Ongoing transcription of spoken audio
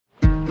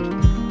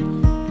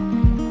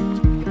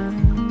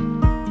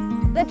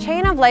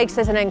chain of lakes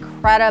is an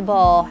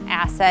incredible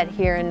asset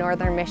here in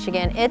northern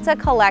Michigan. It's a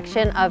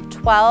collection of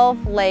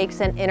 12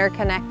 lakes and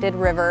interconnected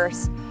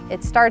rivers.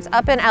 It starts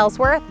up in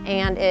Ellsworth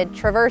and it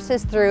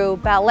traverses through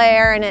Bel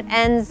Air and it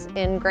ends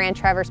in Grand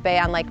Traverse Bay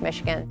on Lake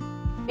Michigan.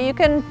 You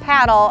can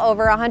paddle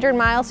over 100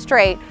 miles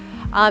straight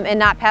and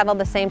not paddle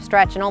the same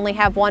stretch and only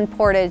have one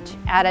portage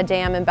at a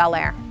dam in Bel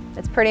Air.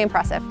 It's pretty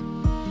impressive.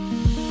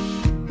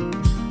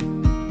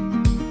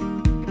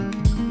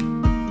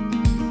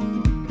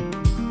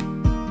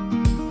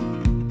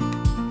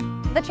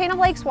 The Chain of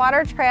Lakes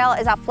Water Trail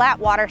is a flat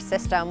water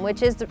system,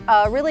 which is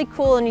a really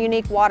cool and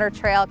unique water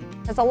trail.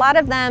 Because a lot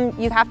of them,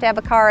 you have to have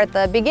a car at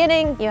the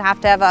beginning, you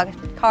have to have a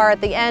car at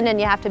the end, and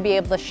you have to be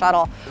able to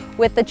shuttle.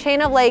 With the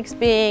Chain of Lakes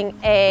being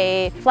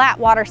a flat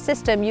water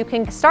system, you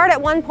can start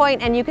at one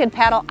point and you can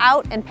paddle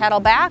out and paddle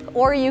back,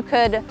 or you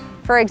could,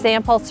 for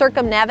example,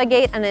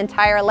 circumnavigate an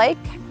entire lake.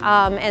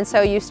 And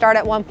so you start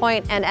at one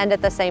point and end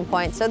at the same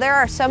point. So there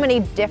are so many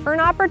different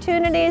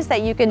opportunities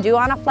that you can do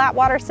on a flat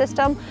water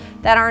system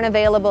that aren't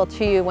available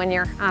to you when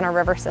you're on a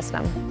river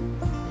system.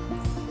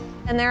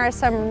 And there are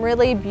some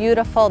really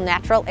beautiful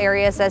natural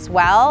areas as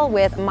well,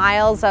 with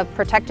miles of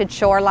protected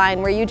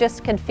shoreline where you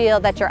just can feel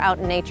that you're out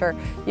in nature.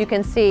 You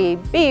can see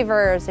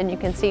beavers and you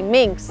can see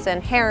minks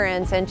and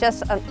herons and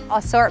just an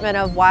assortment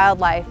of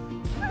wildlife.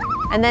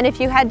 And then if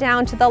you head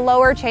down to the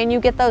lower chain, you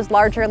get those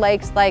larger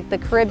lakes like the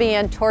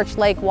Caribbean Torch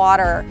Lake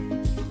water.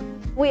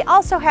 We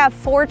also have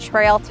 4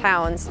 trail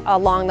towns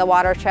along the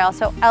water trail.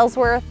 So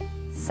Ellsworth,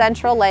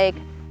 Central Lake,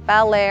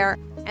 Bel Air,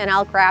 and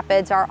Elk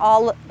Rapids are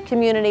all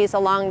communities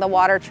along the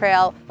water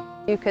trail.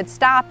 You could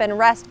stop and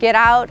rest, get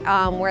out,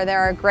 where there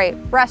are great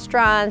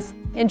restaurants,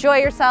 enjoy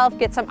yourself,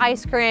 get some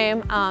ice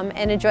cream,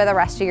 and enjoy the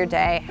rest of your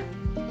day.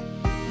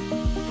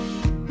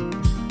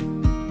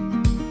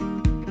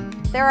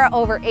 There are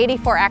over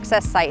 84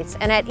 access sites,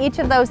 and at each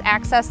of those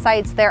access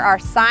sites there are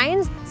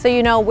signs so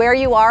you know where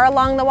you are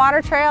along the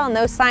water trail, and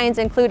those signs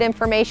include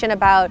information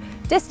about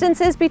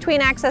distances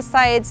between access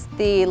sites,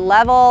 the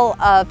level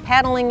of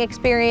paddling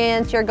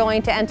experience you're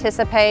going to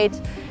anticipate,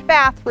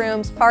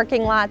 bathrooms,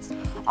 parking lots,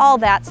 all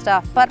that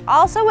stuff. But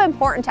also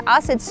important to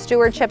us, it's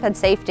stewardship and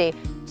safety.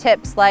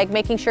 Tips like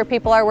making sure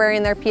people are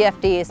wearing their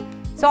PFDs.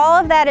 So all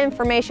of that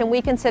information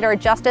we consider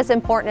just as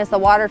important as the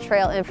water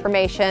trail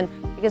information,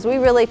 because we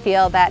really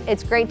feel that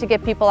it's great to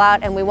get people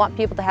out and we want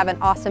people to have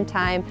an awesome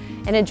time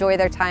and enjoy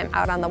their time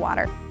out on the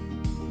water.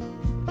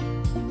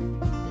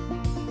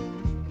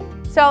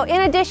 So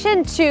in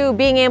addition to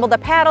being able to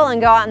paddle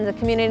and go out in the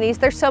communities,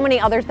 there's so many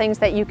other things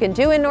that you can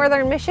do in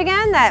northern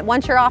Michigan that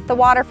once you're off the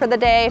water for the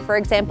day, for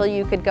example,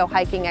 you could go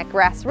hiking at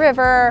Grass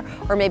River,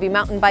 or maybe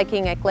mountain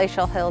biking at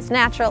Glacial Hills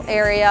Natural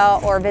Area,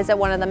 or visit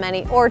one of the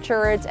many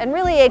orchards and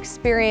really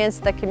experience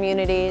the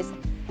communities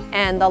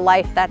and the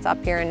life that's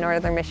up here in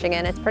northern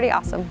Michigan. It's pretty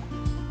awesome.